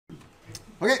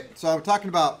Okay, so I'm talking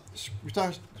about, we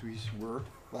were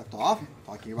left off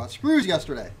talking about screws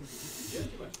yesterday.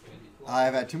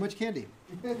 I've had too much candy.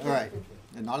 All right,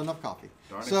 and not enough coffee.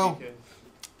 So,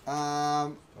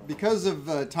 because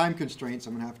of time constraints,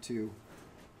 I'm going to have to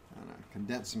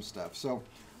condense some stuff. So,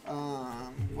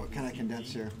 what can I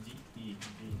condense here?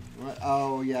 What?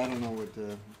 Oh, yeah, I don't know what.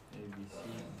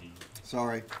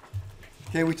 Sorry.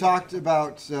 Okay, we talked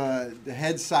about the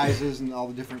head sizes and all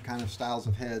the different kind of styles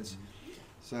of heads.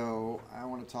 So I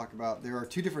want to talk about, there are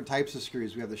two different types of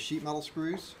screws. We have the sheet metal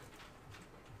screws.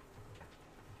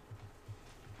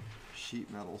 Sheet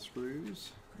metal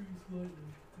screws.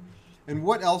 And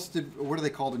what else what are they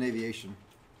called in aviation?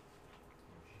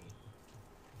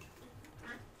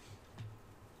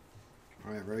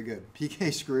 All right, very good.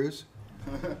 PK screws.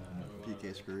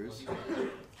 PK screws.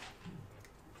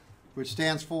 Which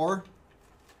stands for?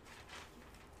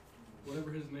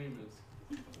 Whatever his name is.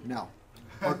 No.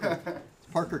 Parker. It's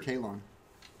Parker Kalon.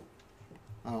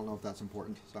 I don't know if that's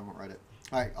important, so I won't write it.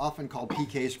 All right, often called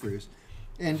PK screws.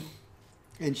 And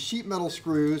sheet metal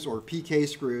screws, or PK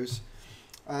screws,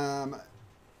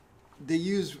 they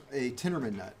use a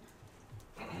Tinnerman nut.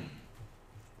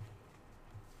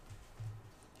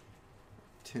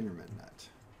 Tinnerman nut.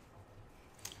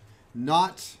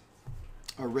 Not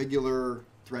a regular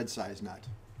thread size nut.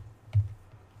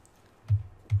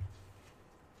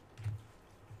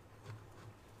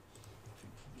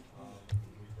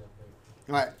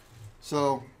 All right,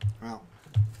 so, well,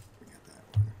 we got that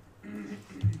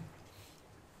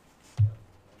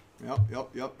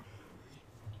one. Yep.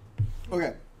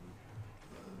 Okay.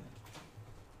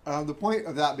 The point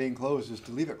of that being closed is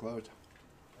to leave it closed.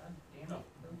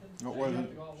 No,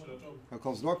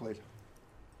 close the door, please.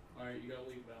 All right, you gotta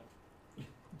leave that.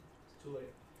 It's too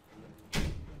late.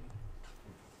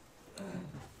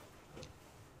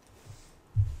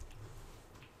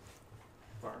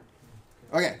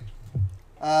 Okay.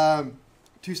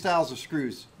 Two styles of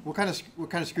screws. What kind of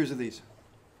screws are these?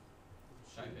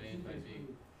 Type A and Type B.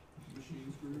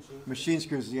 Machine screws. Machine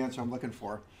screws is the answer I'm looking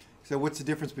for. So what's the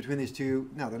difference between these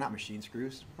two? No, they're not machine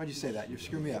screws. Why'd you say that? You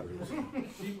screw me up.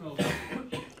 Sheet metal.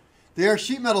 They are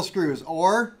sheet metal screws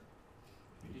or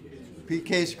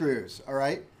PK screws. All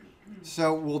right.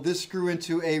 So will this screw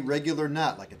into a regular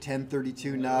nut, like a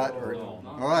 1032 nut? Or No,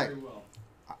 not all right. very well.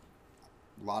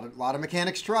 A lot of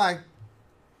mechanics try.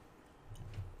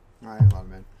 All right, a lot of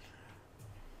men.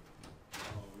 Oh,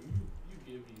 you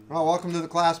give me. Well, welcome to the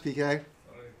class, PK. We're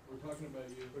talking about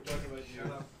you. We're talking about you.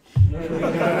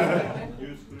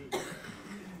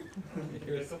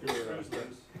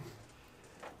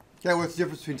 Okay, what's the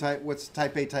difference between what's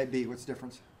type A, type B? What's the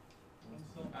difference?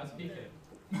 Ask PK.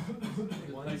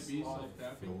 Type B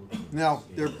self-tapping. No,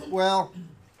 well,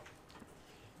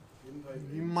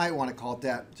 you might want to call it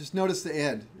that. Just notice the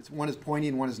end. One is pointy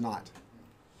and one is not.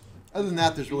 Other than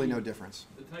that, there's really no difference.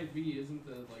 The Type B, isn't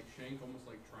the shank almost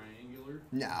like triangular?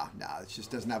 No, it just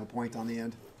doesn't have a point on the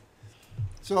end.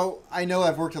 So I know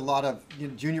I've worked a lot of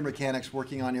junior mechanics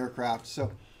working on aircraft.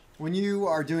 So when you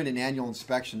are doing an annual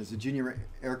inspection as a junior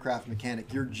aircraft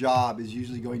mechanic, your job is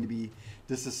usually going to be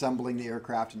disassembling the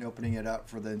aircraft and opening it up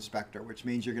for the inspector, which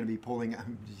means you're going to be pulling,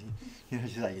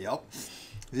 she's like, yep.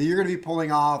 You're going to be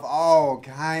pulling off all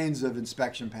kinds of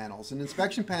inspection panels. And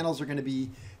inspection panels are going to be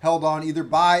held on either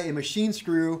by a machine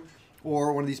screw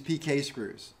or one of these PK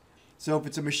screws. So if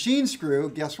it's a machine screw,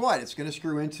 guess what? It's going to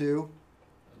screw into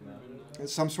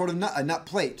some sort of nut, a nut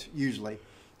plate usually,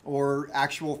 or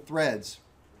actual threads.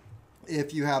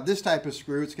 If you have this type of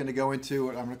screw, it's going to go into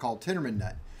what I'm going to call Tinnerman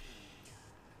nut.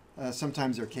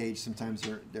 Sometimes they're caged, sometimes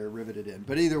they're riveted in.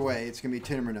 But either way, it's going to be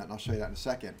Tinnerman nut, and I'll show you that in a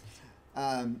second.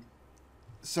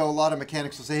 So a lot of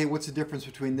mechanics will say, hey, what's the difference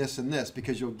between this and this?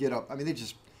 Because you'll get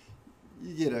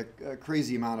you get a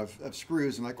crazy amount of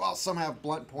screws, and like, well, some have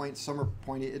blunt points, some are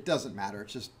pointy. It doesn't matter.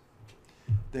 It's just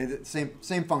the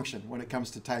same function when it comes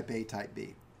to type A, type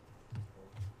B.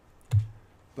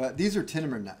 But these are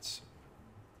Tinnerman nuts.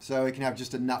 So it can have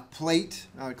just a nut plate.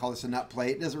 I would call this a nut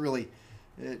plate. It doesn't really,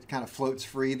 it kind of floats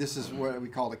free. This is what we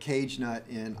call a cage nut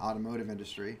in automotive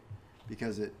industry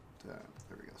because it, there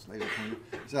we go,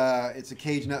 it's a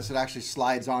cage nut, so it actually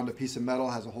slides onto a piece of metal,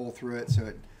 has a hole through it,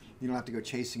 so you don't have to go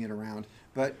chasing it around.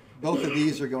 But both of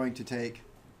these are going to take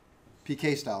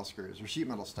PK style screws or sheet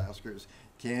metal style screws.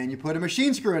 Can you put a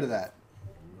machine screw into that?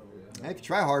 If you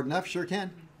try hard enough, sure can.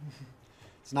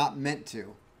 It's not meant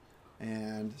to.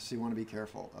 And so you want to be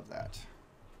careful of that.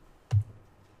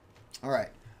 All right.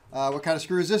 What kind of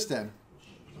screw is this then?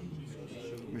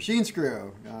 Machine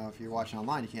screw. If you're watching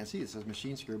online, you can't see it. It says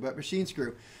machine screw, but machine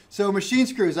screw. So machine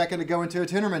screw, is that going to go into a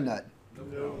Tinnerman nut?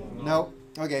 No. No.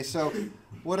 Okay, so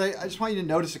I just want you to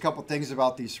notice a couple things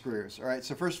about these screws. All right,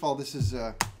 so first of all, this is,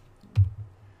 oops,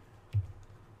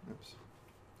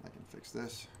 I can fix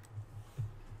this.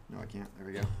 No, I can't. There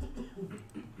we go.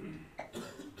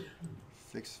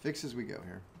 Fix as we go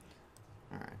here.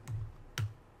 All right.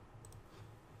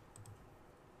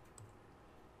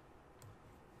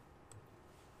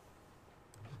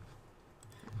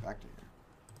 Back to here.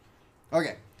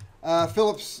 Okay.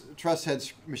 Phillips truss head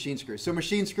machine screw. So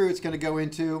machine screw, it's going to go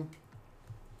into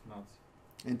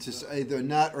either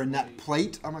nut or nut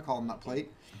plate. I'm going to call them nut plate.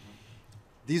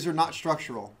 These are not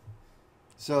structural.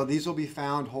 So these will be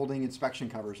found holding inspection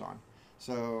covers on.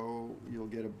 So you'll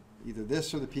get either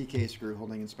this or the PK screw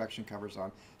holding inspection covers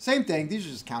on. Same thing. These are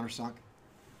just countersunk,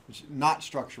 which not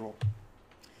structural. All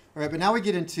right, but now we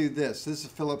get into this. This is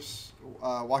Phillips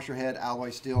washer head alloy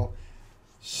steel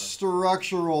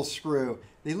structural screw.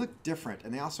 They look different,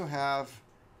 and they also have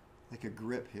like a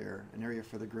grip here, an area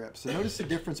for the grip. So notice the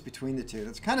difference between the two.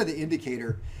 That's kind of the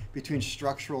indicator between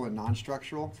structural and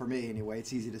non-structural. For me, anyway,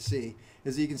 it's easy to see.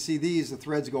 As you can see these, the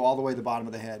threads go all the way to the bottom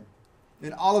of the head.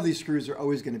 And all of these screws are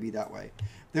always going to be that way.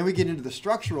 Then we get into the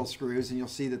structural screws, and you'll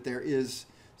see that there is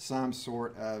some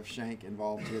sort of shank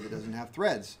involved here that doesn't have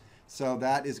threads. So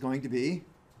that is going to be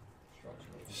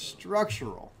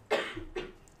structural.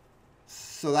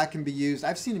 So that can be used.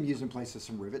 I've seen them used in place of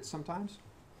some rivets sometimes.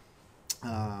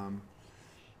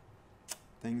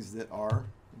 Things that are,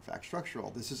 in fact,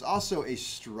 structural. This is also a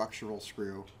structural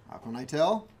screw. How can I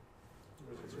tell?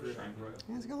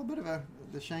 Yeah, it's got a little bit of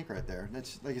the shank right there.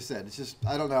 That's, like I said, it's just,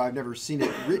 I don't know. I've never seen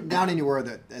it written down anywhere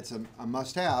that it's a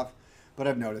must-have, but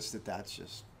I've noticed that that's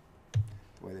just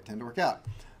the way they tend to work out.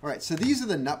 All right, so these are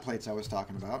the nut plates I was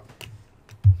talking about.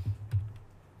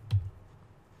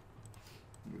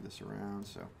 Move this around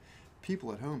so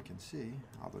people at home can see,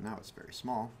 although now it's very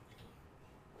small.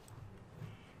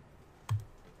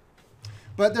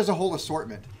 But there's a whole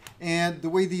assortment. And the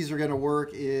way these are going to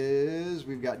work is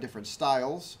we've got different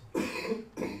styles.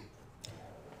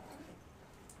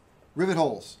 Rivet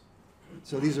holes.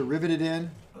 So these are riveted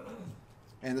in,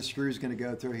 and the screw is going to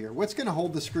go through here. What's going to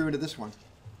hold the screw into this one?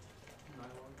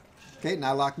 Okay,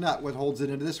 nylock nut. What holds it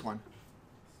into this one?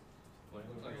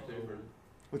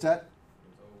 What's that?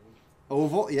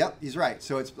 Oval. Yep, he's right.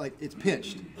 So it's like it's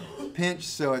pinched. Pinched,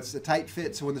 so it's a tight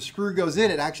fit. So when the screw goes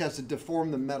in, it actually has to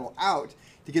deform the metal out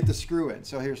to get the screw in.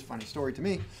 So here's a funny story to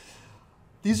me.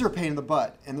 These are a pain in the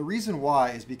butt. And the reason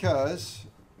why is because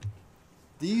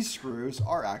these screws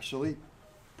are actually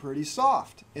pretty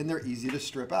soft and they're easy to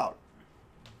strip out.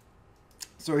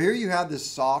 So here you have this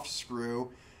soft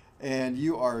screw and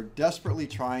you are desperately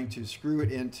trying to screw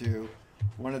it into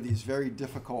one of these very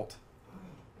difficult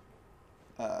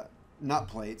nut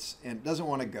plates, and it doesn't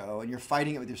want to go, and you're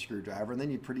fighting it with your screwdriver, and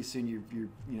then pretty soon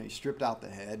you stripped out the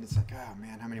head. It's like, oh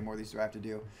man, how many more of these do I have to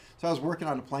do? So I was working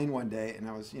on a plane one day, and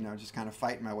I was just kind of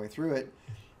fighting my way through it,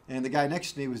 and the guy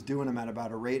next to me was doing them at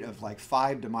about a rate of like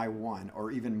 5 to my 1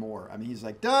 or even more. I mean, he's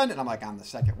like done, and I'm like on the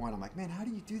second one. I'm like, man, how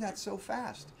do you do that so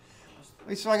fast?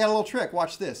 So I got a little trick.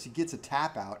 Watch this. He gets a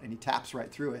tap out, and he taps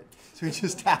right through it. So he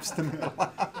just taps the middle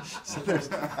out. So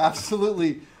there's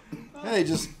absolutely, hey,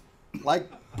 just like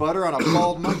butter on a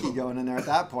bald monkey going in there at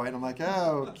that point. I'm like,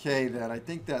 oh, okay, then. I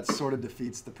think that sort of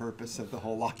defeats the purpose of the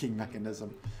whole locking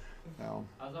mechanism. So,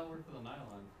 how does that work for the nylon?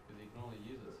 Because you can only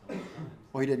use it so many times.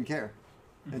 Well, he didn't care.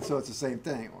 And so it's the same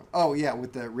thing. Oh, yeah,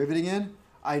 with the riveting in?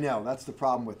 I know. That's the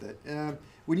problem with it.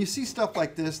 When you see stuff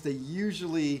like this, they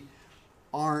usually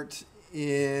aren't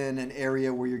in an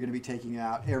area where you're going to be taking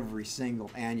out every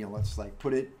single annual. It's like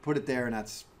put it there, and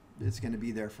it's going to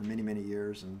be there for many, many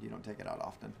years, and you don't take it out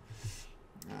often.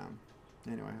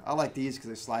 Anyway, I like these because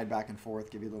they slide back and forth,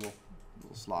 give you a little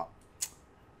slop.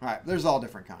 All right, there's all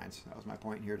different kinds. That was my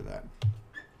point here to that.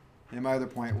 And my other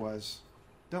point was,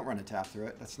 don't run a tap through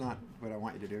it. That's not what I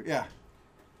want you to do. Yeah.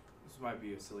 This might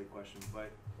be a silly question, but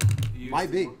you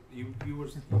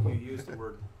used the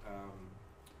word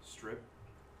strip.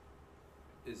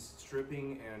 Is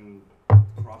stripping and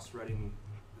cross-threading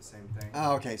the same thing?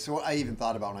 Oh, okay. So what I even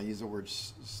thought about when I used the word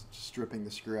stripping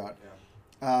the screw out. Yeah.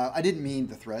 I didn't mean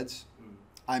the threads.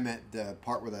 I meant the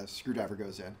part where the screwdriver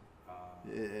goes in.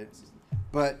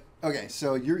 But okay,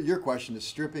 so your question is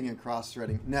stripping and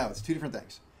cross-threading. No, it's two different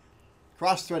things.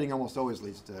 Cross-threading almost always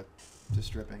leads to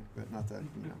stripping, but not that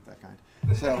that kind.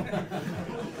 So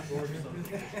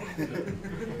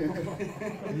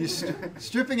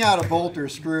stripping out a bolt or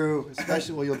screw,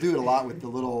 especially, well, you'll do it a lot with the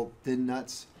little thin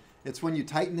nuts. It's when you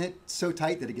tighten it so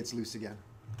tight that it gets loose again.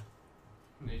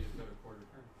 And then you just go a quarter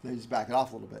turn. Then you just back it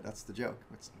off a little bit. That's the joke.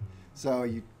 So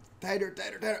you tighter,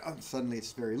 and suddenly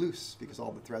it's very loose because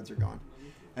all the threads are gone.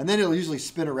 And then it'll usually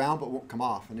spin around but won't come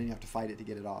off, and then you have to fight it to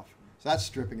get it off. So that's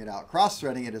stripping it out.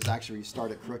 Cross-threading it is actually you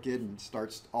start it crooked and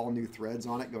starts all new threads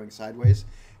on it going sideways.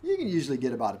 You can usually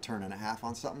get about a turn and a half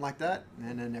on something like that,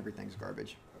 and then everything's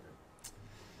garbage.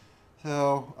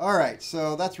 So, all right,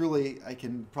 so that's really, I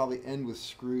can probably end with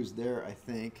screws there, I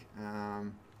think.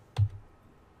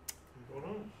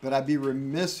 But I'd be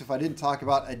remiss if I didn't talk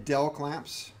about Adele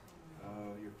clamps.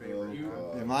 Your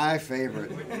favorite. My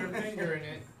favorite. Put your finger in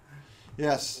it.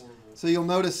 Yes. So you'll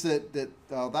notice that that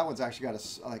one's actually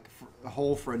got a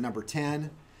hole for a number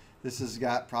 10. This has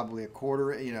got probably a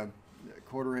quarter inch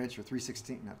or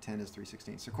 3/16. No, 10 is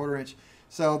 3/16. So quarter inch.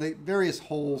 So the various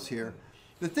holes here.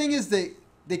 The thing is they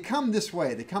come this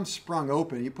way. They come sprung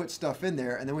open. You put stuff in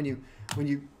there, and then when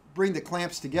you bring the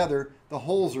clamps together, the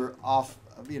holes are off,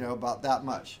 about that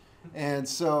much. And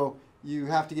so you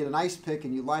have to get an ice pick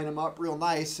and you line them up real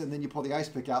nice, and then you pull the ice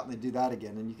pick out and they do that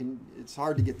again. And it's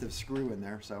hard to get the screw in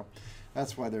there, so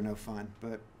that's why they're no fun.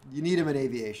 But you need them in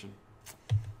aviation.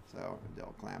 So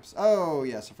Adele clamps. Oh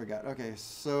yes, I forgot. Okay,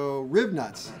 so rib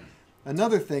nuts.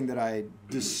 Another thing that I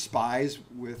despise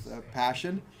with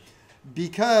passion,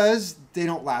 because they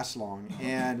don't last long.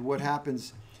 And what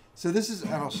happens? So this is,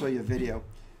 and I'll show you a video.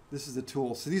 This is the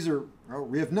tool. So these are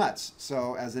riv nuts.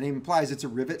 So as the name implies, it's a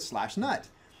rivet/nut.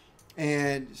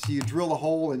 And so you drill a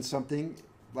hole in something,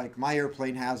 like my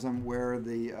airplane has them, where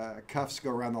the cuffs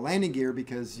go around the landing gear,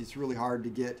 because it's really hard to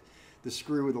get the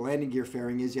screw where the landing gear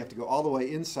fairing is. You have to go all the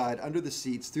way inside, under the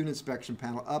seats, through an inspection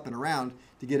panel, up and around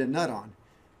to get a nut on.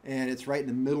 And it's right in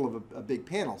the middle of a big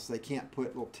panel, so they can't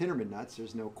put little Tinnerman nuts.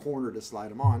 There's no corner to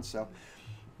slide them on, so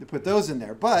they put those in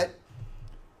there. But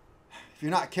if you're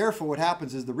not careful, what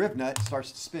happens is the riv nut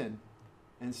starts to spin.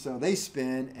 And so they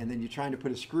spin, and then you're trying to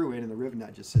put a screw in, and the riv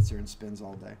nut just sits there and spins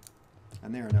all day.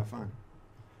 And they are no fun.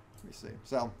 Let me see.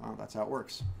 So, that's how it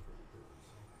works.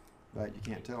 But you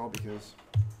can't tell because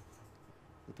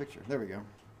the picture. There we go.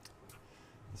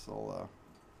 This will,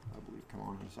 I believe, come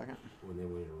on in a second. When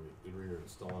you're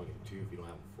installing it too, if you don't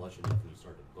have them flush enough and you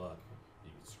start to buck, you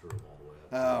can screw them all the way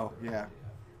up. Oh, yeah.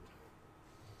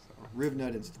 So, riv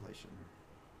nut installation.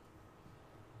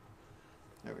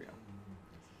 There we go.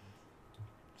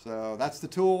 So that's the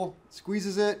tool.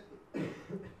 Squeezes it.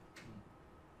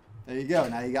 There you go.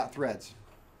 Now you got threads.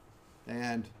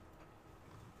 And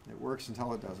it works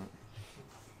until it doesn't.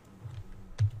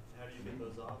 How do you get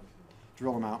those off?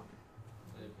 Drill them out.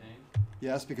 Is it pain?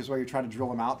 Yes, because while you're trying to drill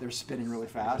them out, they're spinning really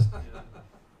fast. So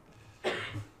it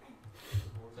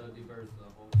deburrs the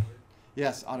whole way?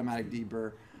 Yes, automatic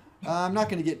deburr. I'm not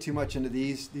going to get too much into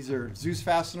these. These are Zeus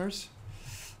fasteners,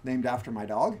 named after my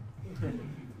dog.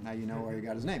 Now you know where he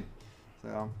got his name.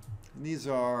 So and these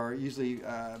are usually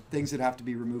things that have to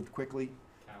be removed quickly.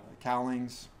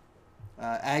 Cowlings.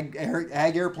 Ag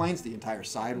airplanes, the entire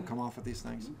side will come off with these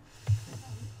things.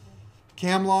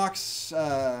 Cam locks,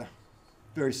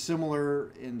 very similar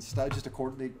in style, just a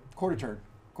quarter turn,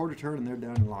 and they're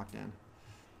done and locked in.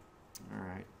 All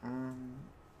right.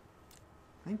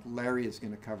 I think Larry is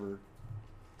going to cover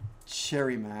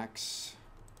Cherry Max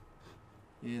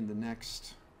in the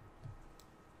next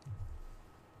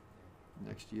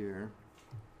year,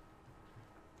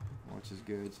 which is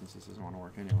good since this doesn't want to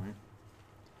work anyway.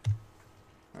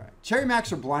 All right, Cherry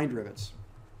Max are blind rivets,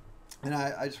 and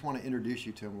I just want to introduce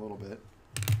you to them a little bit.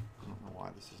 I don't know why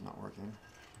this is not working.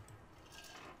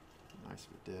 Nice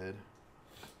if it did.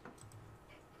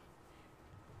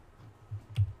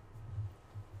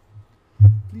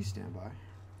 Please stand by.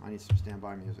 I need some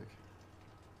standby music.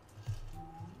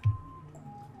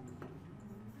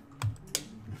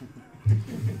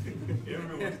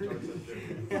 Everyone starts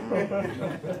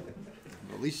up there.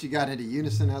 At least you got into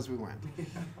unison as we went.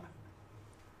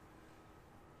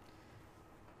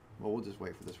 Well, we'll just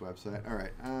wait for this website. All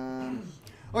right.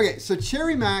 Okay, so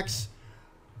Cherry Max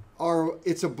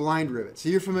it's a blind rivet. So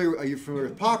are you familiar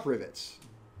with pop rivets?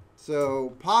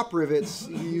 So pop rivets,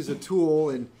 you use a tool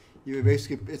and you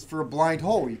basically, it's for a blind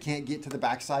hole. You can't get to the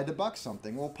backside to buck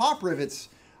something. Well, pop rivets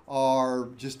are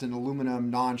just an aluminum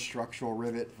non-structural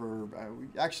rivet for, we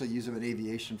actually use them in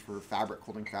aviation for fabric,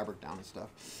 holding fabric down and stuff.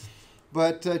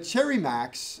 But Cherry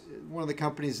Max, one of the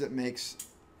companies that makes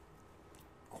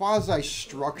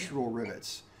quasi-structural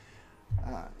rivets.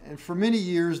 And for many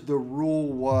years, the rule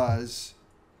was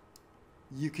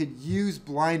you could use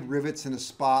blind rivets in a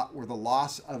spot where the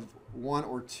loss of one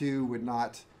or two would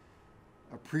not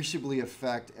appreciably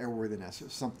affect airworthiness, or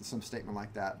some statement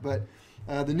like that. But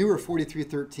the newer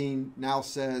 4313 now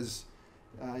says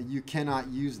you cannot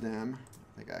use them.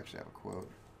 I think I actually have a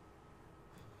quote.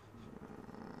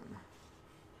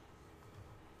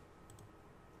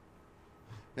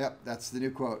 Yep, that's the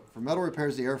new quote. For metal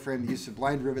repairs of the airframe, the use of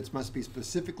blind rivets must be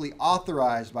specifically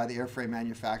authorized by the airframe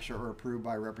manufacturer or approved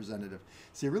by a representative.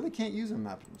 So you really can't use them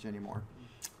much anymore.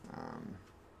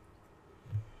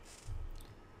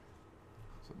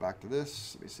 So back to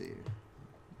this. Let me see.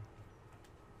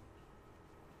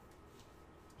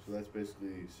 So that's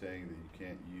basically saying that you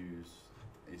can't use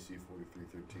AC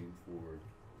 4313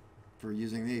 For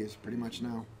using these, pretty much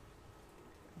no.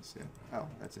 Let's see. Oh,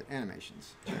 that's it.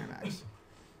 Animations. Cherry Max.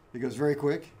 It goes very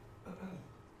quick.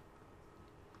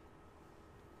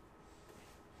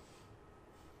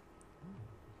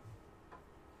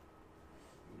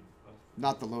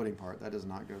 Not the loading part. That does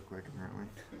not go quick, apparently.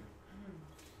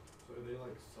 So are they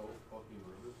like self-bucking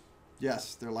rivets?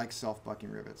 Yes, they're like self-bucking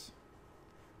rivets.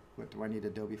 What, do I need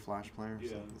Adobe Flash Player?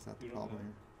 Yeah, Is that the you don't problem have-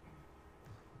 here?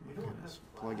 You don't Okay, have let's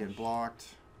plug in Flash. blocked.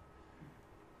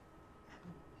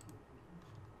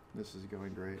 This is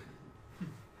going great.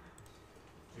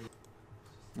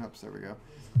 Oops, there we go.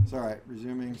 It's all right.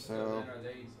 Resuming. So So then are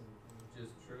they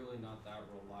just truly not that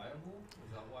reliable?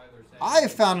 Is that why they're saying? I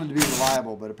have found them to be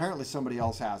reliable, but apparently somebody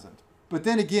else hasn't. But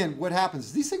then again, what happens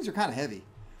is these things are kind of heavy.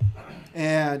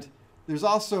 And there's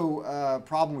also a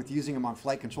problem with using them on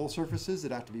flight control surfaces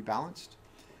that have to be balanced.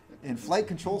 And flight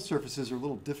control surfaces are a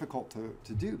little difficult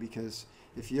to do because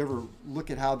if you ever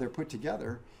look at how they're put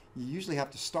together, you usually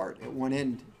have to start at one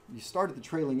end. You start at the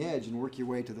trailing edge and work your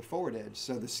way to the forward edge.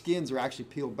 So the skins are actually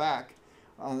peeled back.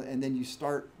 And then you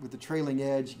start with the trailing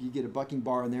edge. You get a bucking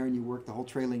bar in there and you work the whole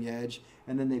trailing edge.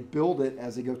 And then they build it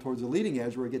as they go towards the leading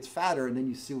edge where it gets fatter, and then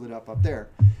you seal it up there.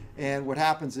 And what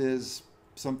happens is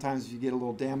sometimes you get a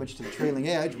little damage to the trailing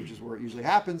edge, which is where it usually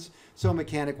happens. So a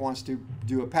mechanic wants to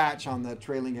do a patch on the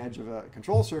trailing edge of a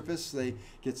control surface. They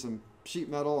get some sheet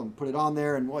metal and put it on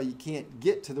there, and well, you can't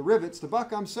get to the rivets to buck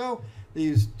them, so they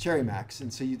use Cherry Max.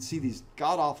 And so you'd see these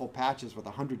god-awful patches with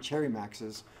 100 Cherry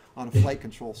Maxes on a flight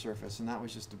control surface, and that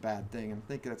was just a bad thing. And I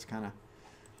think that's kind of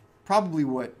probably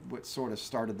what sort of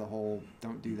started the whole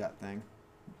don't do that thing.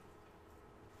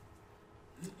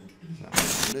 So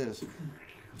that's what it is.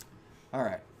 All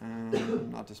right,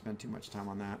 not to spend too much time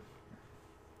on that.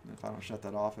 If I don't shut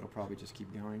that off, it'll probably just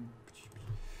keep going.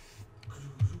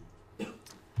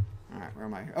 All right, where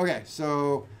am I? Okay,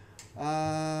 so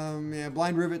yeah,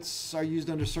 blind rivets are used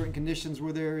under certain conditions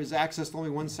where there is access to only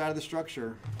one side of the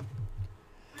structure.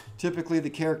 Typically, the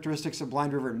characteristics of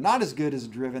blind rivet are not as good as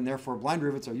driven. Therefore, blind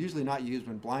rivets are usually not used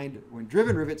when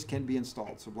driven rivets can be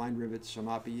installed. So blind rivets shall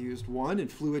not be used, 1, in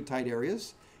fluid-tight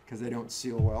areas because they don't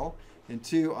seal well, and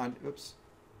 2, on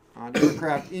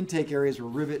aircraft intake areas where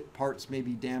rivet parts may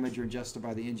be damaged or ingested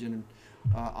by the engine,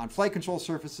 on flight control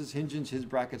surfaces, hinges, hinge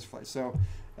brackets, flight. So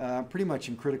pretty much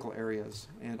in critical areas,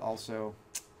 and also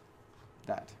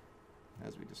that,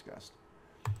 as we discussed.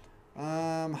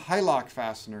 Hylock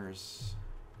fasteners.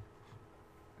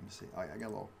 Let me see. Oh, yeah, I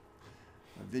got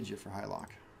a vidya for Hylock.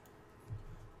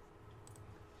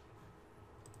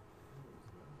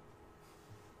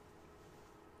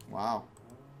 Wow.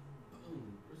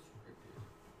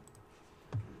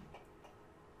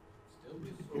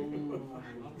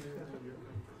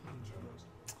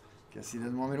 Guess he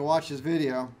doesn't want me to watch this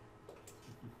video.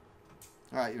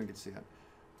 All right, you don't get to see it.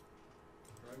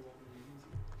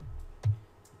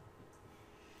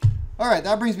 All right,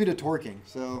 that brings me to torquing.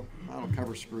 So that'll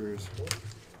cover screws.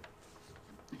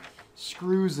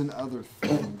 Screws and other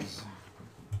things.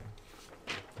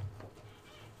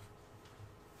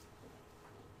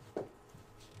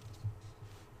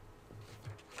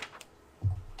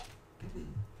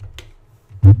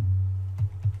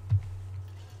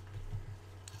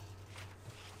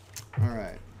 All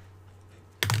right.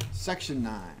 Section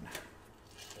 9.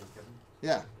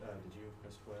 Yeah. Did you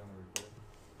press play on the record?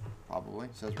 Probably.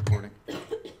 It says recording.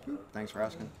 Thanks for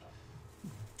asking.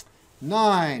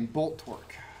 9, bolt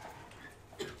torque.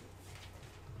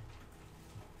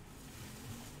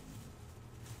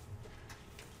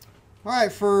 All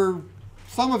right, for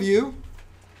some of you,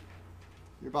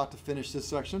 you're about to finish this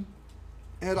section.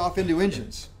 Head off into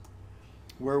engines,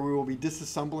 where we will be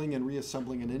disassembling and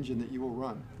reassembling an engine that you will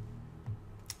run.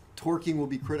 Torquing will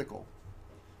be critical.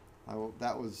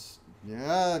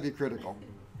 That'd be critical.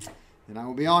 And I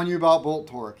will be on you about bolt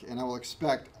torque, and I will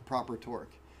expect proper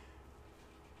torque.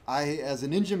 As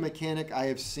an engine mechanic, I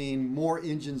have seen more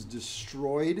engines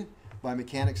destroyed by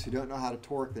mechanics who don't know how to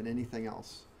torque than anything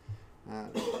else.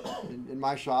 In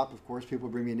my shop, of course, people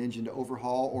bring me an engine to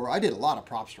overhaul, or I did a lot of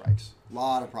prop strikes,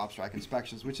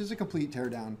 inspections, which is a complete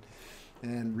teardown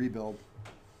and rebuild.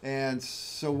 And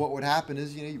so what would happen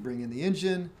is, you bring in the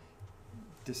engine,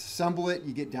 disassemble it,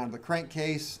 you get down to the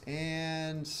crankcase,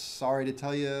 and sorry to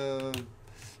tell you,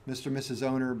 Mr. and Mrs.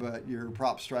 Owner, but your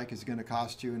prop strike is going to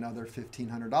cost you another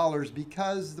 $1,500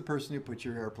 because the person who put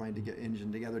your airplane to get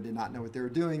engine together did not know what they were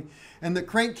doing. And the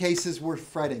crankcases were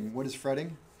fretting. What is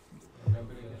fretting?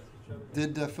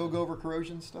 Did Phil go over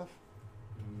corrosion stuff?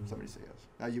 Somebody say yes.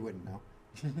 Oh, you wouldn't know.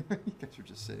 You guys are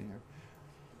just sitting here.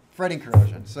 Fretting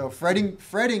corrosion. So fretting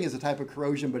is a type of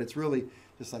corrosion, but it's really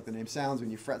just like the name sounds. When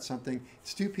you fret something,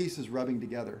 it's two pieces rubbing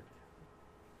together.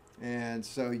 And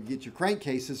so you get your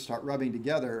crankcases start rubbing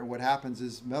together, and what happens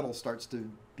is metal starts to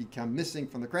become missing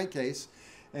from the crankcase.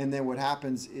 And then what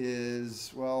happens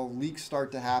is, well, leaks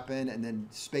start to happen, and then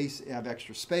you have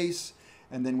extra space.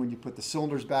 And then when you put the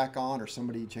cylinders back on, or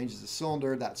somebody changes the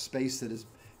cylinder, that space that is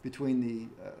between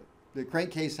the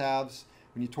crankcase halves,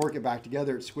 when you torque it back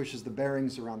together, it squishes the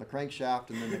bearings around the crankshaft,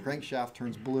 and then the crankshaft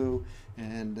turns blue,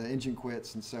 and the engine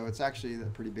quits. And so it's actually a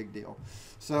pretty big deal.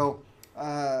 So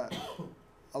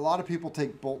a lot of people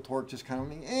take bolt torque just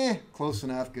kind of, close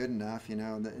enough, good enough, you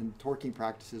know, and torquing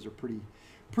practices are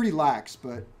pretty lax,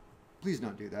 but please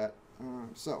don't do that.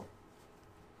 So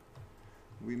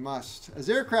we must, as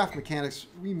aircraft mechanics,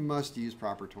 we must use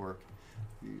proper torque.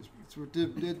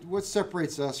 What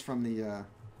separates us from the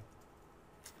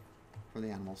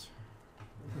animals?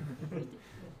 Is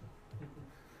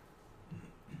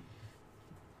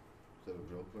that a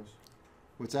real question?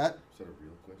 What's that? Is that a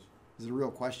real question? Is it a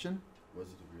real question? Was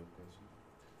it a real question?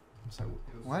 So,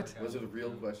 what? Was it a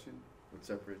real question? What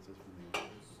separates us from the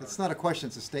animals? It's not a question,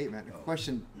 it's a statement. A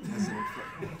question is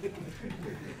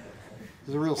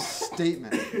it's a real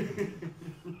statement. You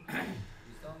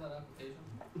still have that application?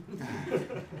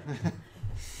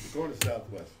 We're going to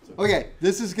Southwest. Okay,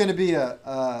 this is going to be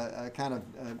a kind of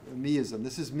a meism.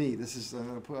 This is me. This is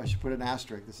I should put an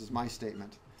asterisk. This is my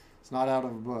statement. It's not out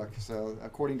of a book. So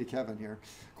according to Kevin here,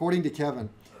 according to Kevin.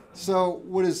 So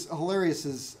what is hilarious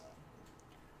is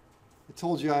I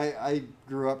told you I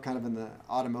grew up kind of in the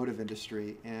automotive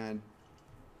industry, and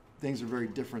things are very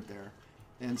different there.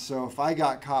 And so if I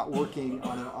got caught working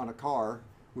on a car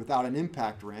without an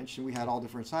impact wrench, and we had all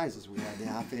different sizes. We had the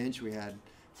 1/2 inch, we had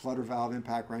flutter valve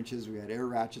impact wrenches, we had air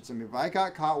ratchets. I mean, if I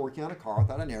got caught working on a car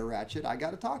without an air ratchet, I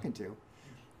got a talking to.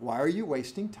 Why are you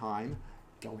wasting time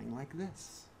going like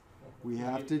this? We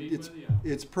have to,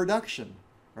 it's production,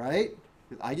 right?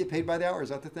 I get paid by the hour, is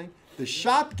that the thing? The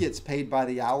shop gets paid by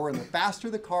the hour, and the faster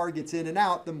the car gets in and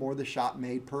out, the more the shop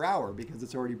made per hour because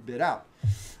it's already bid out.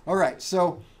 All right,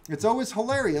 so it's always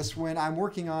hilarious when I'm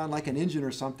working on like an engine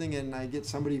or something, and I get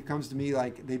somebody who comes to me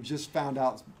like they've just found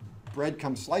out bread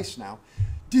comes sliced now.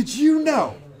 Did you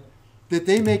know that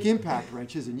they make impact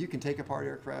wrenches and you can take apart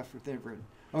aircraft with them?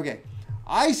 Okay,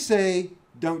 I say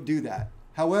don't do that.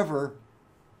 However,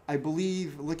 I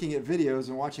believe looking at videos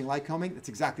and watching Lycoming, that's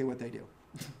exactly what they do.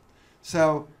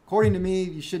 So according to me,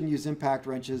 you shouldn't use impact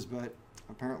wrenches, but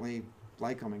apparently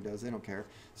Lycoming does. They don't care.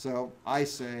 So I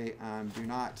say do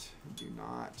not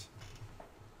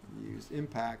use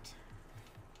impact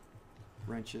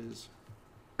wrenches.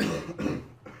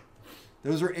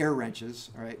 Those are air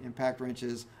wrenches, all right, impact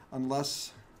wrenches,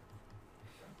 unless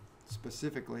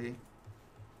specifically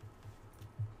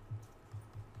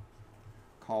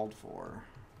called for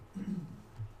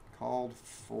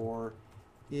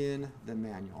in the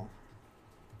manual.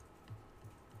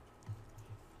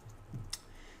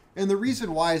 And the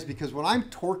reason why is because when I'm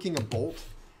torquing a bolt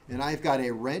and I've got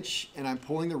a wrench and I'm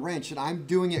pulling the wrench and I'm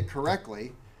doing it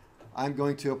correctly, I'm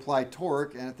going to apply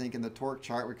torque, and I think in the torque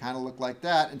chart would kind of look like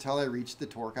that until I reach the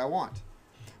torque I want.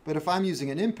 But if I'm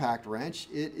using an impact wrench,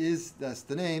 it is, that's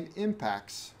the name,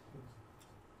 impacts.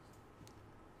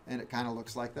 And it kind of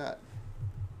looks like that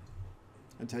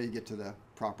until you get to the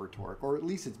proper torque, or at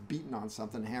least it's beaten on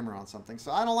something, hammered on something.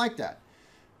 So I don't like that.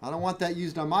 I don't want that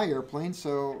used on my airplane.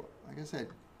 So like I said,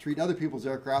 treat other people's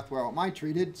aircraft where I want mine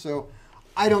treated. So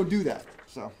I don't do that.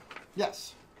 So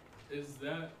yes. Is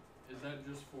that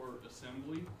just for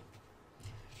assembly?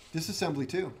 Disassembly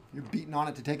too. You're beating on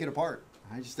it to take it apart.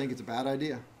 I just think it's a bad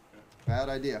idea. Bad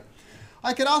idea.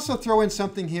 I could also throw in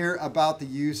something here about the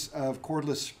use of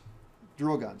cordless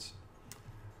drill guns.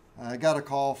 I got a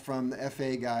call from the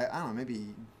FA guy, I don't know,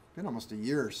 maybe been almost a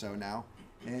year or so now,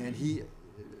 and we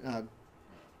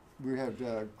had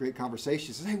a great conversation.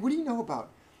 He says, hey, what do you know about,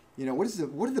 what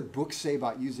do the books say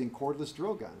about using cordless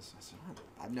drill guns? I said,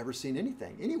 I've never seen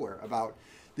anything anywhere about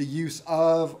the use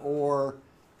of, or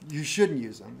you shouldn't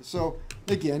use them. So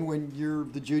again, when you're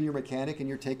the junior mechanic and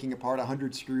you're taking apart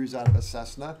 100 screws out of a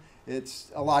Cessna,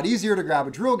 it's a lot easier to grab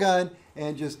a drill gun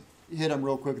and just hit them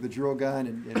real quick with a drill gun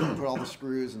and put all the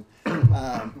screws, and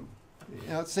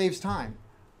it saves time.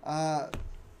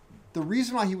 The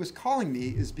reason why he was calling me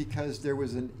is because there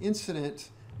was an incident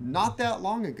not that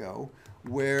long ago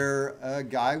where a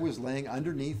guy was laying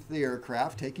underneath the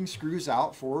aircraft taking screws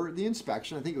out for the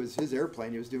inspection. I think it was his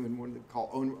airplane. He was doing what they call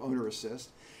owner assist.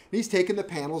 And he's taking the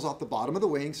panels off the bottom of the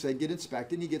wing, said get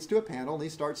inspected. And he gets to a panel and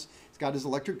he's got his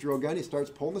electric drill gun. He starts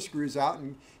pulling the screws out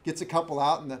and gets a couple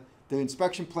out, and the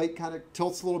inspection plate kind of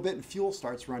tilts a little bit and fuel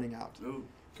starts running out. Ooh.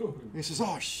 And he says,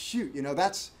 oh shoot,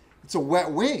 it's a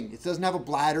wet wing. It doesn't have a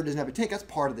bladder, doesn't have a tank. That's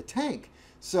part of the tank.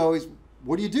 So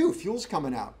what do you do? Fuel's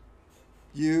coming out.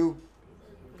 You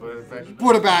put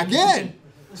it back in.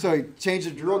 So he changed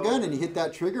the drill gun and he hit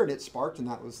that trigger and it sparked, and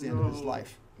that was the end of his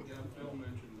life. Yeah, Phil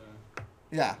mentioned that.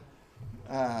 Yeah.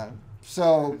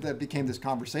 So that became this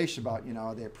conversation about,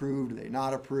 are they approved, are they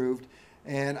not approved?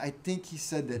 And I think he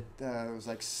said that it was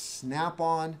like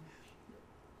Snap-on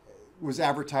was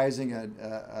advertising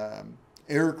an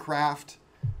aircraft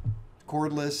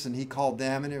cordless, and he called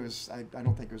them, and it was, I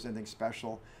don't think it was anything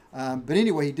special. But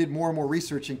anyway, he did more and more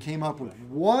research and came up with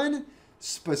one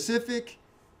specific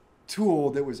tool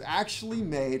that was actually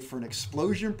made for an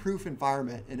explosion-proof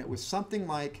environment, and it was something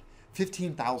like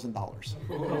 $15,000.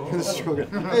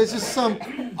 It's just some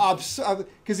absurd,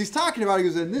 because he's talking about it, he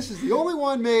goes, and this is the only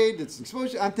one made that's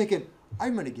explosion. I'm thinking,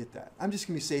 I'm going to get that. I'm just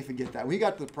going to be safe and get that. When he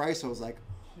got to the price, I was like,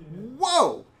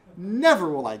 whoa, never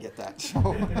will I get that.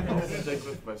 So Stick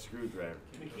with my screwdriver.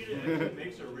 Makita actually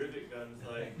makes a rivet gun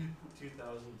like $2,000,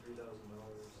 $3,000.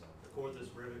 A cordless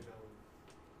rivet gun.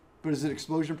 But is it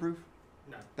explosion proof?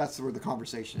 No. That's where the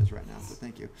conversation is right now, so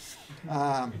thank you.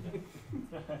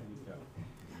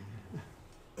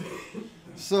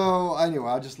 So anyway,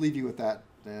 I'll just leave you with that.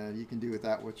 You can do with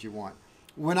that what you want.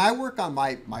 When I work on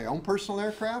my own personal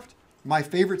aircraft, my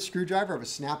favorite screwdriver, I have a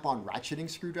Snap-on ratcheting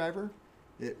screwdriver.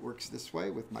 It works this way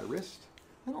with my wrist.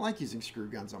 I don't like using screw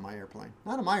guns on my airplane.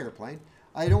 Not on my airplane.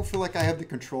 I don't feel like I have the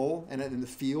control and the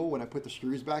feel when I put the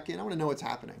screws back in. I want to know what's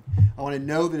happening. I want to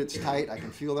know that it's tight. I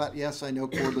can feel that. Yes, I know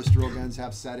cordless drill guns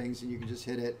have settings and you can just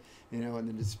hit it, and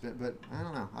then it's, but I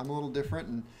don't know. I'm a little different,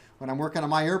 and when I'm working on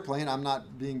my airplane, I'm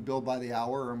not being billed by the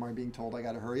hour, or am I being told I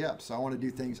got to hurry up. So I want to do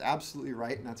things absolutely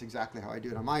right, and that's exactly how I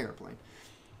do it on my airplane.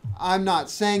 I'm not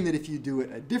saying that if you do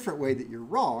it a different way that you're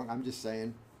wrong. I'm just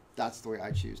saying that's the way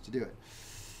I choose to do it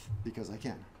because I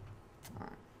can. All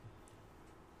right.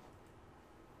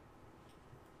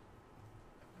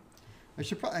 I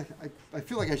should probably, I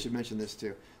feel like I should mention this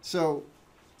too. So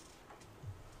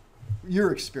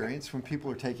your experience when people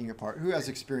are taking apart, who has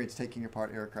experience taking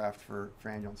apart aircraft for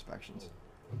annual inspections?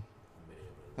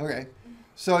 Okay.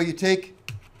 So you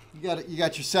got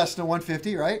your Cessna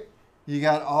 150, right? You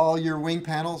got all your wing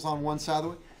panels on one side of the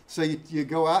wing. So you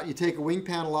go out, you take a wing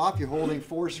panel off, you're holding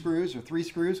 4 screws or 3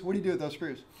 screws. What do you do with those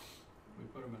screws? We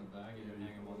put them in a bag and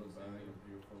hang them on the bag.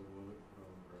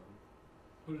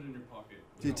 Put it in your pocket.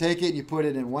 So you take it and you put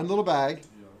it in one little bag.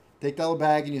 Yeah. Take that little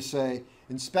bag and you say,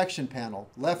 inspection panel,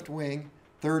 left wing,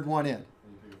 3rd one in. And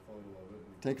you take a photo of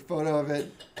it. Take a photo of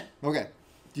it. Okay.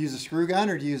 Do you use a screw gun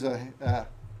or do you use a I used a screw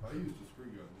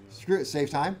gun. Yeah. screw? Save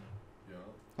time?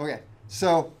 Yeah. Okay.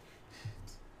 So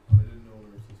I didn't know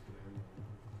there was this manual.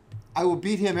 I will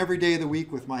beat him every day of the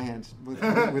week with my hands,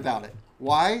 without it.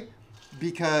 Why?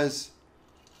 Because,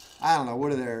 I don't know,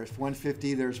 what are there?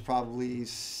 150, there's probably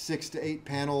 6 to 8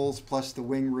 panels plus the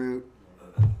wing root.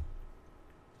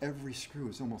 Every screw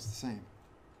is almost the same.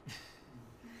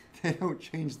 They don't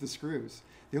change the screws.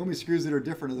 The only screws that are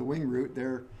different are the wing root,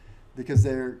 because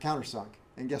they're countersunk.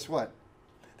 And guess what?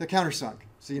 They're countersunk.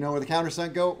 So you know where the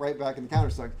countersunk go? Right back in the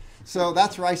countersunk. So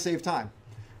that's where I save time.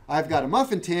 I've got a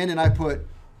muffin tin and I put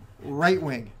right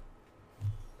wing.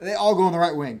 They all go in the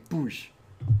right wing. Boosh.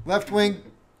 Left wing,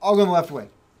 all go in the left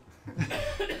wing.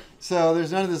 So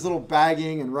there's none of this little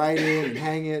bagging and writing and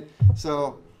hang it.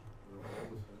 So,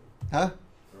 huh?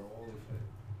 They're all the same.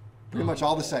 Pretty much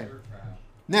all the same. Aircraft.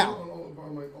 Now,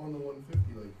 On the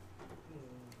 150,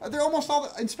 like. they're almost all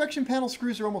the inspection panel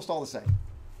screws are almost all the same.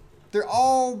 They're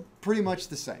all pretty much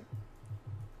the same.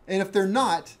 And if they're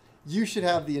not, you should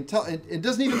have the intel. It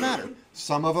doesn't even matter.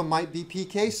 Some of them might be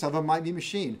PK, some of them might be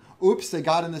machine. Oops, they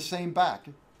got in the same back.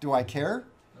 Do I care?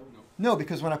 No,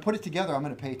 because when I put it together, I'm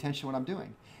going to pay attention to what I'm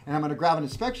doing. And I'm going to grab an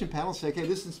inspection panel and say, okay,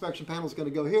 this inspection panel is going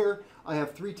to go here. I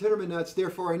have 3 Titterman nuts,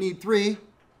 therefore I need 3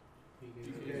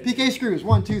 PK screws.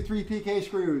 1, 2, 3 PK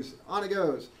screws. On it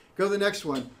goes. Go to the next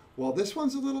one. Well, this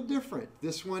one's a little different.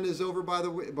 This one is over by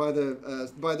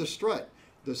the strut.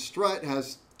 The strut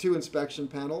has 2 inspection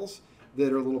panels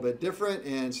that are a little bit different,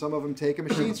 and some of them take a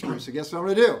machine screw. So guess what I'm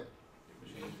going to do?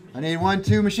 I need 1,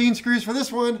 2 machine screws for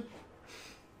this one.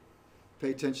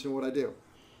 Pay attention to what I do.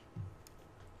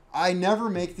 I never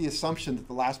make the assumption that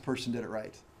the last person did it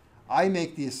right. I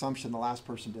make the assumption the last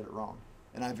person did it wrong,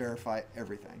 and I verify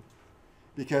everything.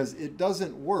 Because it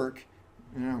doesn't work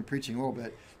I'm preaching a little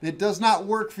bit. It does not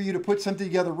work for you to put something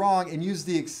together wrong and use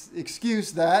the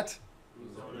excuse that.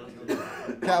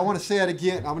 Okay, I want to say that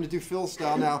again. I'm going to do Phil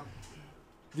style now.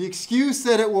 The excuse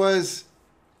that it was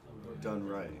Done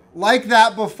right. like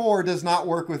that before does not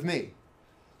work with me.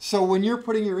 So when you're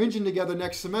putting your engine together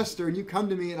next semester and you come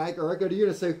to me and I go to you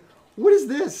and say, what is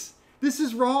this? This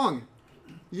is wrong.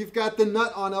 You've got the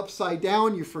nut on upside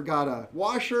down. You forgot a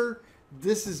washer.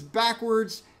 This is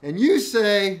backwards. And you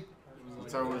say,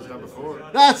 That's how it was done before.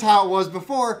 that's how it was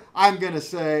before. I'm going to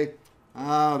say,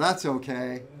 oh, that's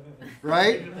okay.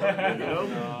 Right?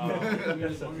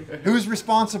 Who's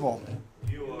responsible?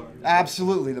 You are.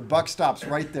 Absolutely. The buck stops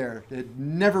right there. It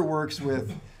never works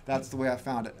with, that's the way I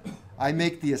found it. I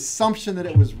make the assumption that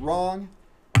it was wrong,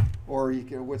 or you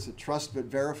can, what's it, trust but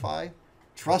verify.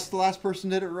 Trust the last person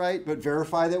did it right, but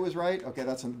verify that it was right. Okay,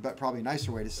 that's probably a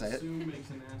nicer way to say it. Assume makes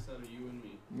an ass out of you and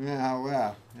me. Yeah,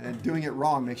 well, and doing it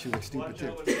wrong makes you look stupid Watch too.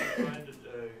 out when you find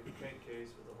a crankcase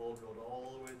with a hole going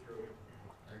all the way through it.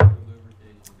 Extra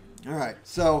lubrication, dude. All right,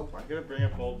 so Why gotta bring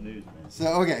up old news, man?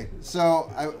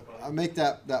 So I make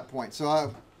that point. So I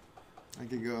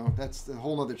could go. That's a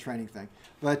whole other training thing.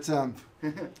 But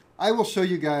I will show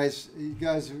you guys. You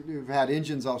guys who've had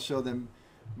engines, I'll show them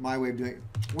my way of doing it.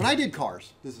 When I did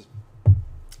cars, it's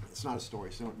not a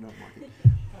story, so don't mark it.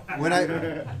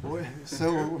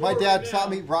 So my dad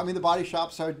brought me in the body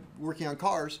shop, started working on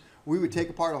cars. We would take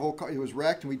apart a whole car. It was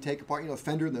wrecked, and we'd take apart, the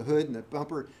fender and the hood and the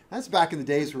bumper. That's back in the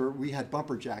days where we had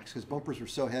bumper jacks because bumpers were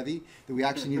so heavy that we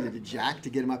actually needed a jack to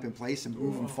get them up in place and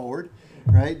move them forward.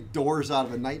 Right? Doors out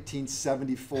of a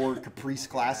 1974 Caprice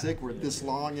Classic were this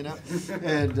long,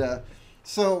 And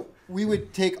so we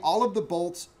would take all of the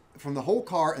bolts from the whole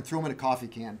car and throw them in a coffee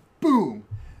can. Boom!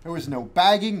 There was no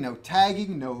bagging, no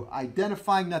tagging, no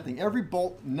identifying, nothing. Every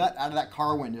bolt nut out of that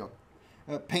car window.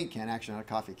 Paint can, actually, not a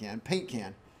coffee can. Paint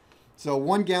can. So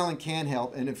 1 gallon can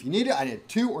held, and if you need it, I did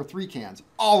 2 or 3 cans,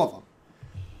 all of them.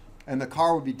 And the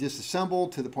car would be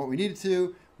disassembled to the point we needed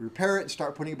to, repair it, and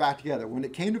start putting it back together. When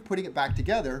it came to putting it back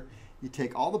together, you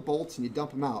take all the bolts and you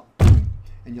dump them out,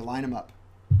 and you line them up.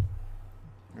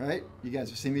 Right? You guys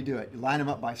have seen me do it. You line them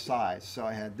up by size. So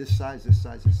I had this size, this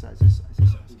size, this size, this size,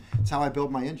 this size. That's how I build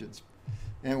my engines.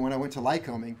 And when I went to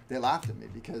Lycoming, they laughed at me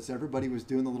because everybody was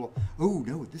doing the little, oh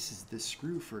no, this is the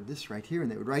screw for this right here.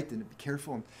 And they would write, and be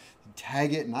careful and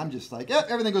tag it. And I'm just like, yep,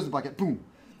 everything goes in the bucket. Boom.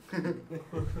 And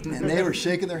they were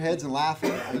shaking their heads and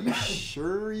laughing. Are you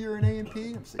sure you're an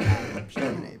A&P? I'm saying, I'm sure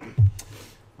I'm an A&P.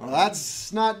 Well,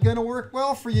 that's not going to work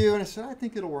well for you. And I said, I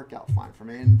think it'll work out fine for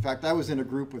me. And in fact, I was in a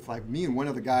group with like me and one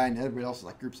other guy, and everybody else was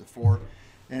like groups of 4.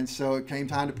 And so it came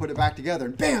time to put it back together.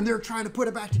 And bam, they were trying to put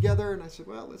it back together. And I said,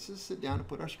 well, let's just sit down and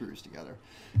put our screws together.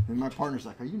 And my partner's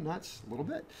like, are you nuts? A little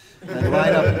bit. And I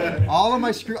lined up all of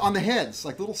my screws on the heads,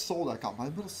 like little soldiers. I call them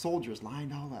my little soldiers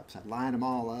lined all up. So I'd line them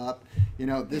all up.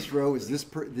 This row is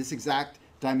this exact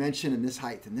dimension and this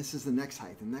height. And this is the next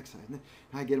height and next height. And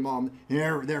I get them all.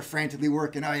 They're frantically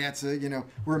working. Oh, yeah,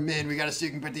 we're men. We got to see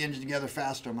if we can put the engine together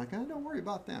faster. I'm like, oh, don't worry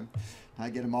about them. And I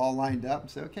get them all lined up and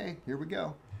say, okay, here we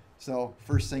go. So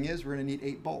first thing is we're going to need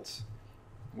 8 bolts.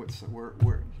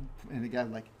 And the guy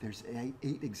like, there's 8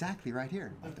 exactly right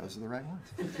here. I'm like, those are the right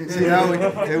ones.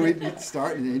 So we'd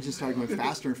start, and the engine started going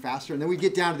faster and faster. And then we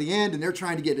get down to the end, and they're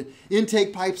trying to get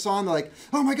intake pipes on. They're like,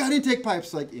 oh my God, intake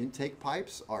pipes! Like intake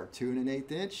pipes are 2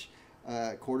 1/8 inch,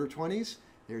 quarter 20s.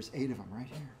 There's 8 of them right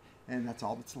here. And that's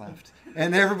all that's left.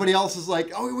 And everybody else is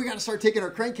like, oh, we got to start taking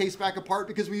our crankcase back apart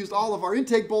because we used all of our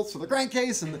intake bolts for the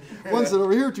crankcase, and the ones that are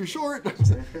over here are too short.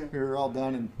 We were all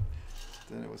done, and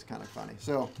then it was kind of funny.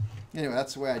 So anyway,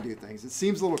 that's the way I do things. It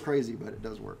seems a little crazy, but it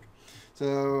does work.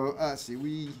 So let's see,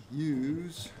 we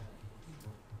use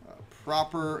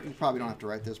proper, you probably don't have to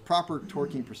write this, proper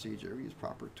torquing procedure. We use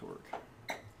proper torque.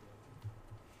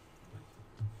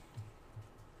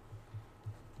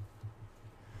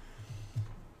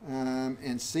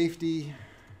 And safety,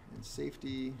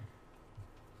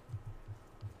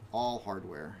 all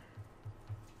hardware.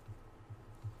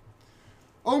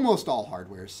 Almost all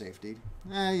hardware is safety.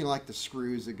 Like the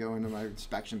screws that go into my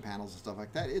inspection panels and stuff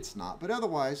like that. It's not. But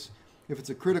otherwise, if it's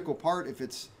a critical part, if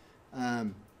it's a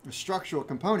structural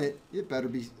component, it better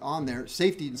be on there.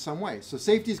 Safety in some way. So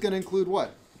safety is going to include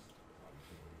what?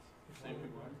 Safety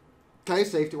wire, Okay,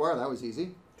 safety wire. That was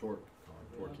easy.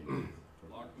 Torquing.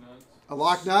 lock nuts, A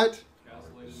lock nut.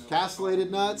 castellated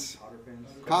Castellated nuts, nuts.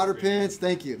 Cotter pins.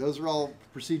 Thank you. Those are all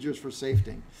procedures for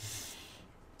safety.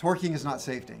 Torquing is not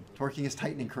safety. Torquing is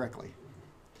tightening correctly.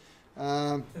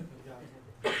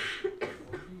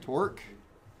 Torque.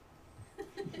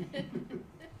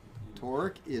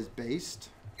 Torque is based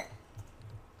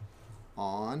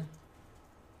on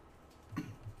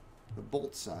the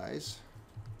bolt size,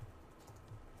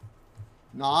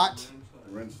 not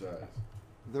Wrench size.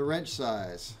 the wrench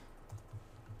size.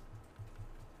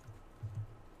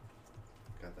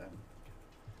 Got that?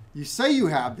 You say you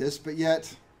have this, but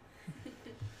yet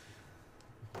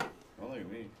Don't look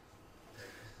at me.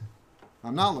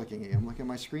 I'm not looking at you. I'm looking at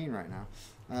my screen right now.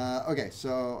 Okay,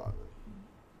 so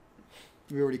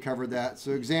we already covered that.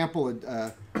 So example,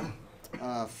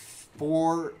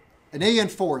 for an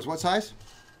AN4 is what size?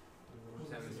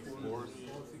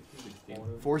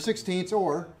 4/16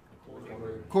 or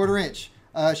quarter inch.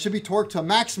 Should be torqued to a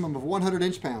maximum of 100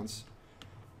 inch-pounds.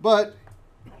 But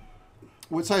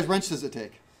what size wrench does it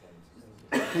take?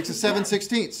 It takes a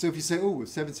 7/16. So if you say, oh,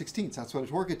 7/16, that's what I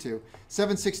torque it to.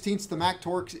 7/16, the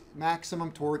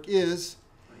maximum torque is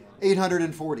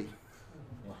 840. It's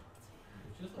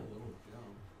just a little jump.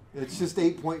 It's just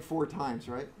 8.4 times,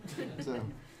 right? So,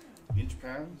 Inch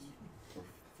pounds?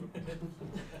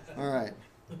 all right.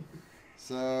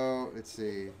 So let's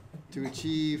see. To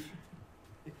achieve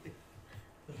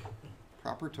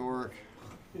proper torque,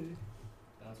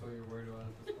 That's what you're worried about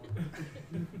at this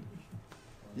point?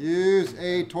 use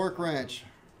a torque wrench.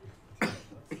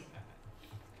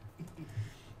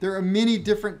 There are many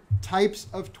different types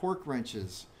of torque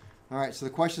wrenches. All right, so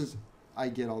the questions I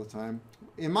get all the time.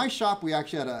 In my shop, we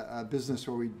actually had a business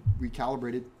where we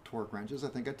calibrated torque wrenches. I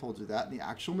think I told you that. And the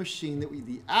actual machine that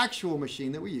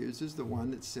we use is the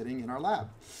one that's sitting in our lab.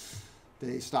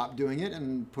 They stopped doing it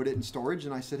and put it in storage,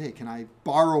 and I said, hey, can I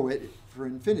borrow it for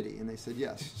Infinity? And they said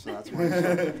yes. So that's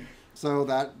why. So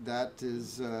that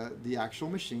is the actual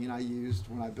machine I used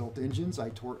when I built engines.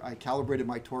 I calibrated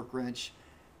my torque wrench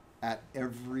at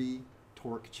every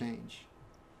torque change.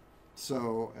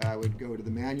 So I would go to the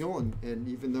manual, and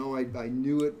even though I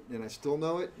knew it, and I still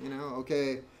know it,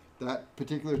 okay, that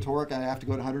particular torque, I have to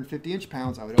go to 150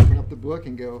 inch-pounds. I would open up the book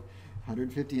and go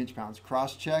 150 inch-pounds,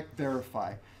 cross-check,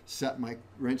 verify, set my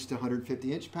wrench to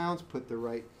 150 inch-pounds, put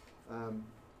the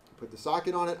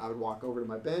socket on it. I would walk over to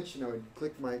my bench, I'd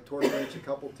click my torque wrench a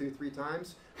couple, 2-3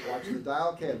 times, watch the dial.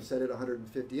 Okay, I'm set at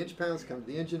 150 inch-pounds, come to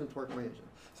the engine and torque my engine.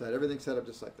 So I had everything set up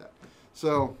just like that.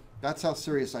 So that's how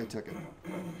serious I took it.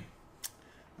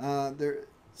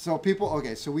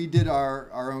 So we did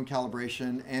our own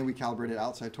calibration, and we calibrated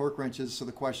outside torque wrenches. So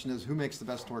the question is, who makes the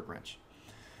best torque wrench?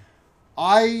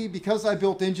 Because I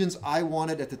built engines, I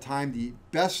wanted at the time the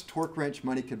best torque wrench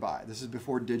money could buy. This is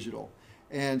before digital.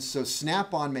 And so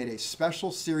Snap-on made a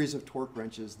special series of torque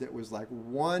wrenches that was like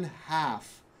 1/2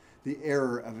 the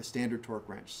error of a standard torque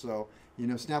wrench. So,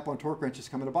 Snap-on torque wrenches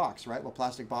come in a box, right? A little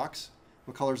plastic box.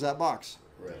 What color is that box?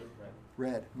 Red.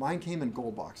 Red. Mine came in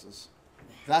gold boxes.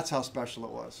 That's how special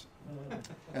it was.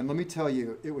 And let me tell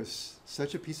you, it was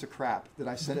such a piece of crap that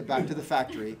I sent it back to the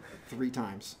factory 3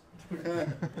 times.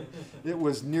 It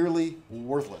was nearly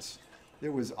worthless. It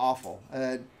was awful.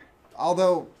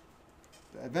 Although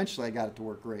eventually I got it to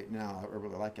work great. Now I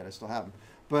really like it. I still have them.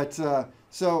 But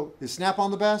so is Snap-on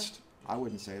the best? I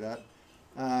wouldn't say that.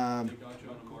 They got you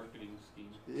on a marketing scheme.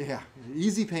 Yeah,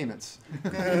 easy payments.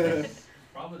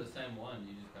 Probably the same one,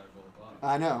 you just got a gold box.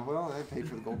 I know. Well, I paid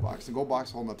for the gold box. The gold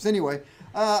box holding up. So anyway,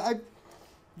 I've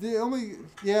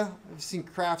seen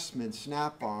Craftsman,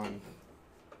 Snap-on,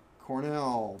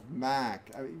 Cornell,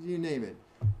 Mac, you name it.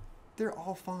 They're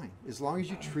all fine as long as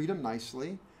you treat them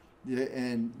nicely,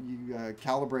 and you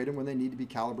calibrate them when they need to be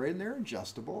calibrated. And they're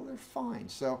adjustable. They're fine.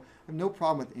 So I have no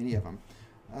problem with any of them.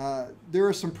 There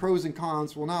are some pros and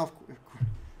cons. Well, now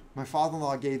my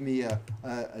father-in-law gave me a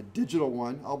digital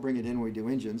one. I'll bring it in when we do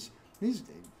engines.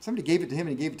 Somebody gave it to him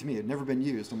and he gave it to me. It had never been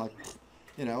used. I'm like,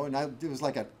 and it was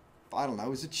like it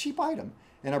was a cheap item.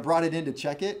 And I brought it in to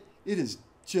check it. It is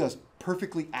just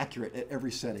perfectly accurate at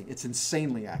every setting. It's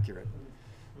insanely accurate.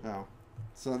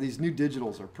 So these new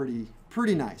digitals are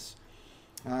pretty nice.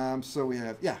 So we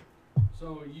have,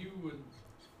 So you would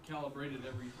calibrate it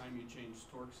every time you change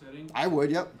torque setting? I would,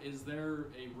 yep. Is there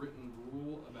a written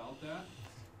rule about that?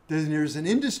 There's an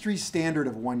industry standard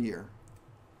of 1 year.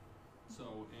 So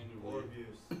Or annually.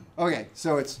 abuse. Okay,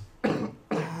 so it's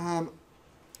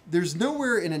there's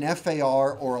nowhere in an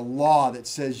FAR or a law that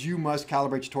says you must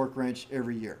calibrate your torque wrench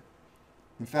every year.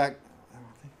 In fact, I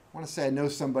want to say I know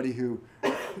somebody who,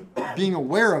 being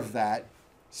aware of that,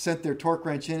 sent their torque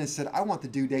wrench in and said, I want the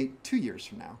due date 2 years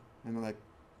from now. And they're like,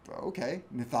 okay.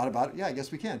 And they thought about it. Yeah, I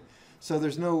guess we can. So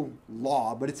there's no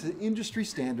law, but it's an industry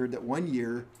standard that 1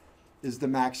 year is the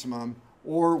maximum,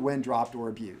 or when dropped or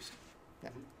abused. Yeah.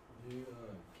 Do you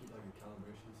keep like a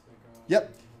calibration sticker on it?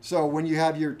 Yep. So when you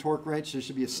have your torque wrench, there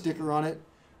should be a sticker on it.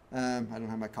 I don't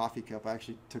have my coffee cup. I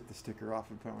actually took the sticker off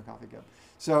and put it on my coffee cup.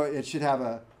 So it should have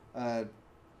a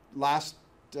last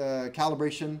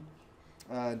calibration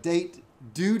date,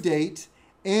 due date,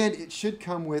 and it should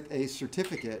come with a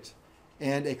certificate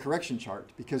and a correction chart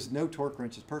because no torque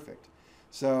wrench is perfect.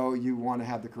 So you want to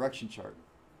have the correction chart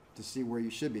to see where you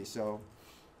should be. So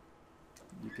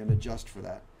you can adjust for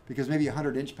that because maybe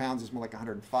 100 inch-pounds is more like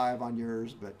 105 on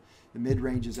yours, but the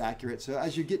mid-range is accurate. So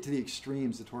as you get to the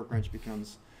extremes, the torque wrench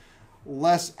becomes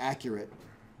less accurate.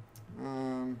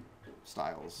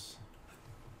 Styles.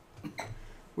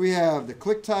 We have the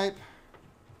click type.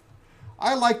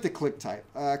 I like the click type.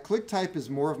 Click type is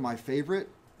more of my favorite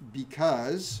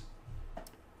because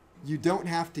you don't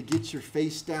have to get your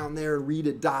face down there and read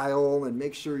a dial and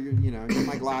make sure you get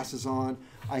my glasses on.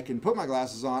 I can put my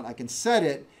glasses on, I can set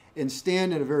it and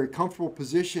stand in a very comfortable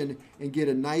position and get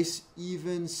a nice,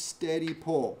 even, steady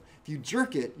pull. If you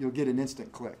jerk it, you'll get an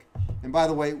instant click. And by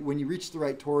the way, when you reach the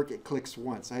right torque, it clicks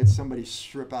once. I had somebody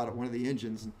strip out one of the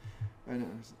engines, and I don't know,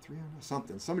 was it 300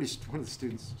 something? One of the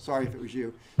students, sorry if it was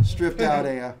you, stripped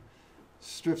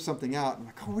something out. I'm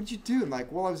like, oh, what'd you do? I'm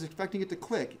like, well, I was expecting it to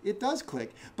click. It does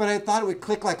click, but I thought it would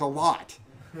click like a lot.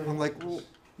 I'm like, well,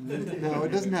 no,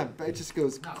 it doesn't have, it just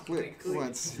goes click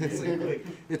once.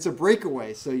 It's a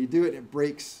breakaway, so you do it, it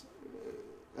breaks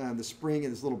the spring,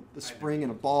 and the spring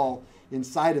and a ball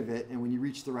inside of it, and when you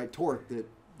reach the right torque,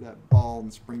 that ball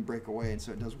and spring break away, and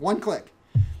so it does one click,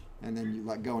 and then you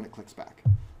let go and it clicks back.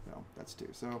 So that's two.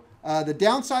 So the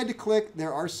downside to click,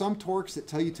 there are some torques that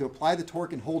tell you to apply the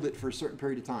torque and hold it for a certain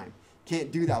period of time.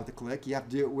 Can't do that with the click. You have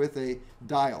to do it with a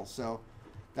dial. So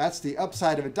that's the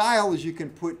upside of a dial, is you can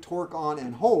put torque on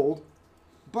and hold,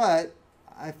 but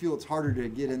I feel it's harder to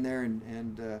get in there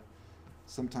and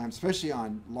sometimes, especially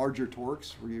on larger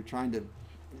torques where you're trying to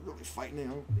really fight,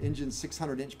 engine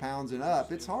 600 inch-pounds and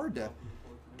up, it's hard to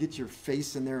get your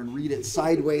face in there and read it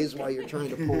sideways while you're trying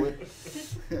to pull it.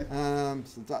 So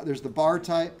there's the bar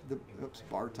type.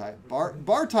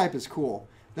 Bar type is cool.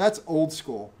 That's old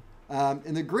school.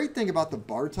 And the great thing about the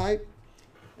bar type,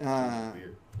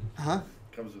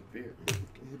 Comes with beer.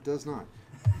 It does not.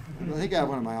 I think I have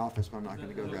one in my office, but I'm not going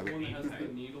to go grab it. One that has the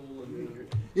needle and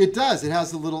It does. It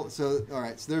has the little. So all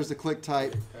right. So there's the click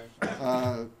type.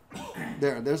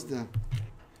 There's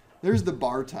the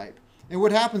bar type. And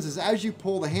what happens is as you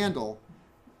pull the handle,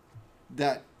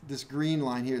 this green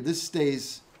line here, this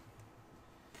stays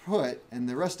put, and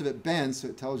the rest of it bends, so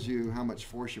it tells you how much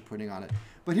force you're putting on it.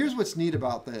 But here's what's neat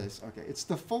about this. Okay, it's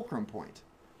the fulcrum point.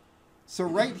 So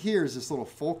right here is this little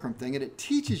fulcrum thing, and it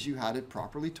teaches you how to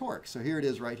properly torque. So here it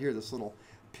is right here, this little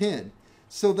pin.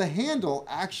 So the handle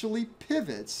actually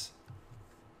pivots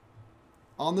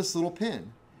on this little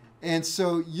pin. And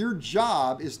so your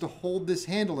job is to hold this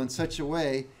handle in such a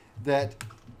way that,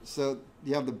 so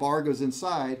you have the bar goes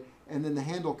inside, and then the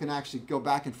handle can actually go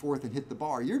back and forth and hit the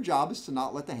bar. Your job is to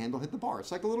not let the handle hit the bar.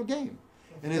 It's like a little game.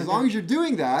 And as long as you're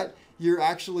doing that, you're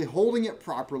actually holding it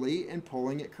properly and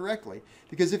pulling it correctly.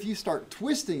 Because if you start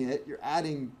twisting it, you're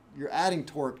adding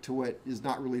torque to what is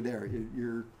not really there.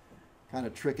 You're kind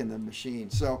of tricking the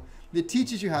machine. So it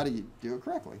teaches you how to do it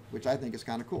correctly, which I think is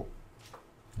kind of cool.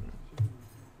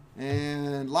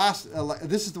 And last,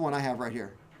 this is the one I have right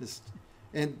here.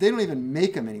 And they don't even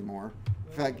make them anymore.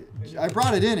 In fact, I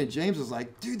brought it in, and James was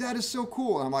like, dude, that is so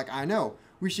cool. And I'm like, I know.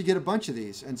 We should get a bunch of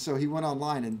these. And so he went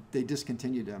online, and they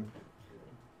discontinued them,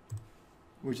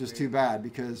 which is too bad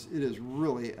because it is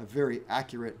really a very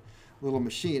accurate little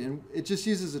machine. And it just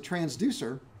uses a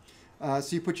transducer. So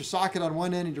you put your socket on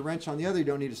one end and your wrench on the other. You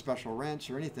don't need a special wrench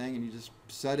or anything, and you just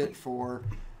set it for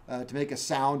to make a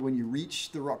sound when you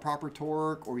reach the proper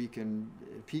torque, or you can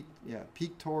peak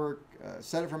torque,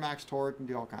 set it for max torque, and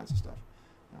do all kinds of stuff.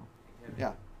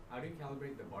 Yeah. How do you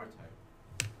calibrate the bar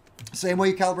type? Same way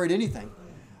you calibrate anything.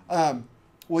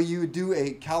 Well, you do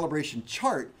a calibration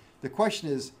chart. The question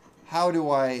is, how do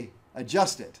I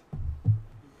adjust it?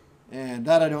 And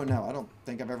that I don't know. I don't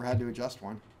think I've ever had to adjust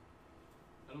one.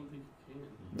 I don't think you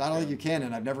can. I don't think you can,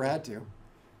 and I've never had to.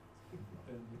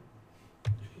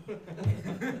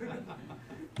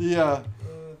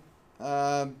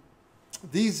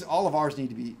 These, all of ours need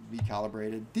to be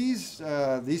calibrated. These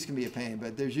can be a pain,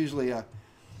 but there's usually a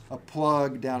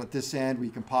plug down at this end where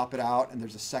you can pop it out, and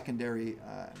there's a secondary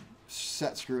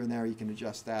set screw in there. You can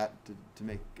adjust that to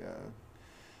make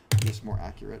this more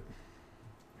accurate.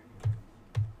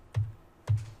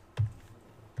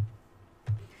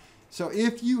 So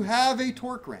if you have a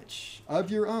torque wrench of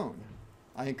your own,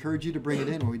 I encourage you to bring it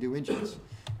in when we do engines,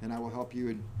 and I will help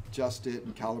you adjust it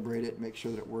and calibrate it and make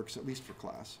sure that it works, at least for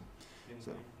class.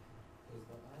 So.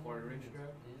 Quarter-inch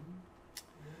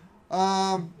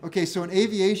drive? Okay, so in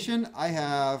aviation, I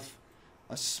have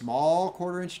a small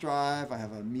 1/4-inch drive, I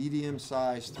have a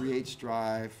medium-sized 3/8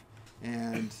 drive,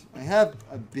 and I have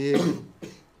a big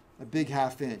a big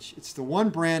 1/2 inch. It's the one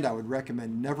brand I would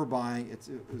recommend never buying. It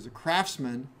was a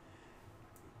Craftsman.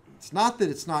 It's not that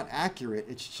it's not accurate,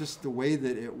 it's just the way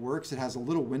that it works. It has a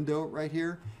little window right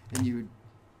here, and you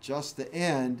adjust the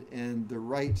end, and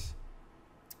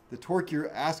the torque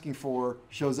you're asking for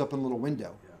shows up in a little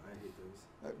window. Yeah, I hate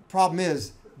those. Problem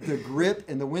is, the grip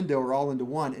and the window are all into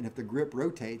one, and if the grip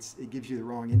rotates, it gives you the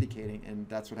wrong indicating, and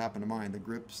that's what happened to mine. The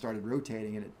grip started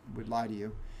rotating, and it would lie to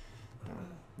you.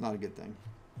 Not a good thing.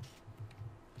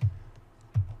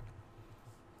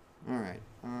 All right,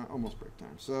 almost break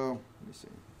time. So let me see.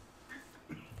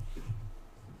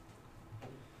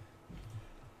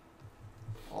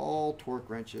 All torque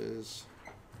wrenches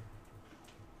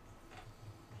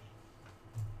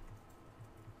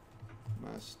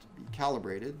must be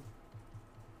calibrated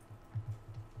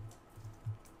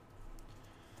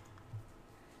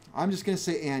I'm just going to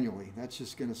say annually. That's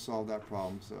just going to solve that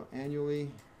problem. So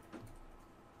annually.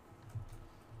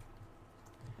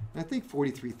 And I think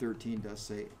 4313 does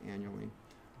say annually.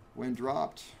 When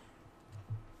dropped.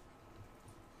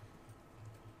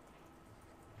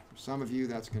 For some of you,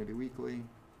 that's going to be weekly.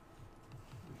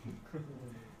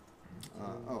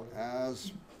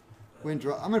 As when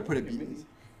dropped. I'm going to put it.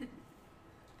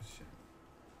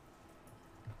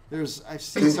 I've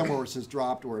seen somewhere where it says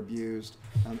dropped or abused.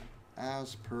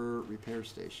 As per repair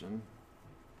station.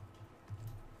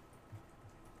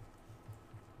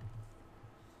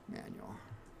 Manual.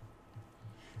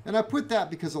 And I put that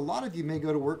because a lot of you may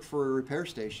go to work for a repair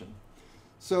station.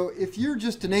 So if you're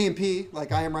just an A&P,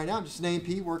 like I am right now, I'm just an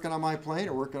A&P working on my plane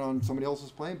or working on somebody else's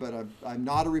plane, but I'm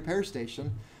not a repair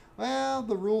station, well,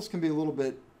 the rules can be a little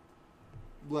bit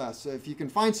less. So if you can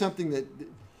find something that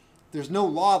there's no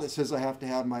law that says I have to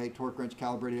have my torque wrench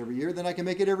calibrated every year, then I can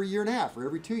make it every year and a half or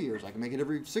every 2 years. I can make it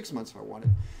every 6 months if I wanted.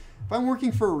 If I'm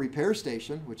working for a repair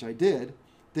station, which I did,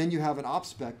 then you have an op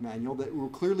spec manual that will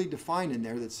clearly define in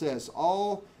there that says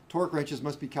all torque wrenches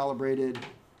must be calibrated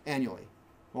annually.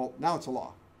 Well, now it's a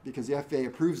law because the FAA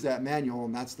approves that manual,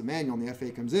 and that's the manual, and the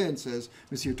FAA comes in and says,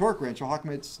 Monsieur Torque Wrench, well, how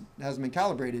come it hasn't been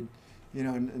calibrated,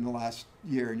 in the last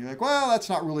year? And you're like, well, that's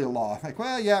not really a law. I'm like,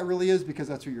 well, yeah, it really is because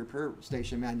that's what your repair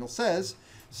station manual says.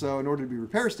 So in order to be a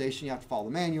repair station, you have to follow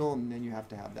the manual, and then you have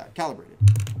to have that calibrated.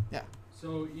 Yeah.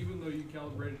 So even though you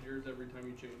calibrated yours every time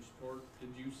you changed torque,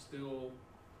 did you still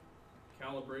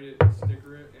calibrate it and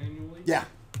sticker it annually? Yeah.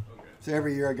 Okay. So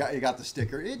every year you got the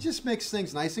sticker. It just makes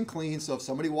things nice and clean. So if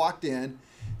somebody walked in,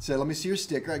 said, let me see your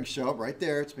sticker, I can show up right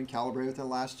there. It's been calibrated within the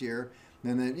last year.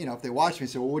 And then, if they watch me and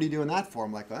say, well, what are you doing that for?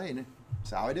 I'm like, well,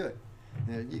 that's how I do it.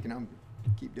 And you can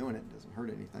keep doing it. It doesn't hurt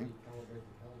anything. Calibrate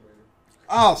the calibrator.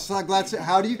 Oh, so I'm glad to,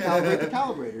 how do you calibrate the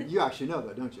calibrator? You actually know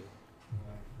that, don't you?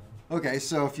 Okay,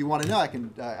 so if you want to know, I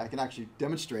can actually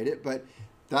demonstrate it. But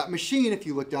that machine, if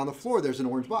you look down the floor, there's an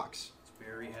orange box. It's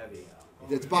very heavy.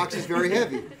 This box is very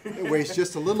heavy. It weighs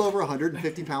just a little over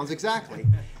 150 pounds exactly.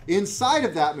 Inside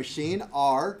of that machine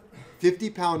are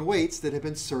 50-pound weights that have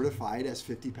been certified as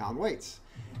 50-pound weights.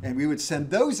 And we would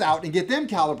send those out and get them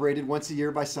calibrated once a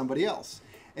year by somebody else.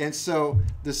 And so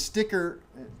the sticker,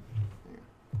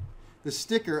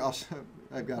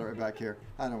 I've got it right back here.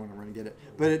 I don't want to run and get it.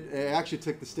 But it actually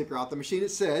took the sticker out the machine.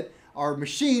 It said, our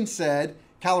machine said,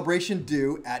 calibration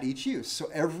due at each use.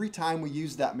 So every time we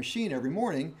use that machine every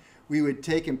morning, we would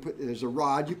take and put, there's a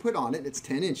rod you put on it. It's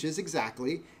 10 inches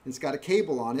exactly. And it's got a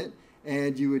cable on it.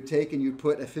 And you would take and you'd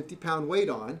put a 50-pound weight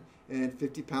on. And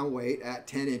 50-pound weight at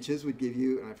 10 inches would give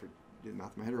you, and I forget the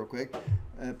math in my head real quick,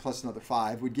 plus another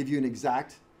 5, would give you an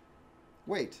exact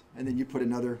weight. And then you put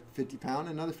another 50-pound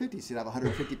and another 50. So you'd have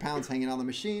 150 pounds hanging on the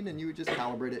machine, and you would just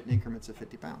calibrate it in increments of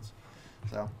 50 pounds.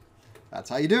 So that's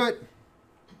how you do it.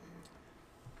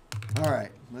 All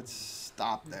right, let's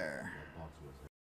stop there.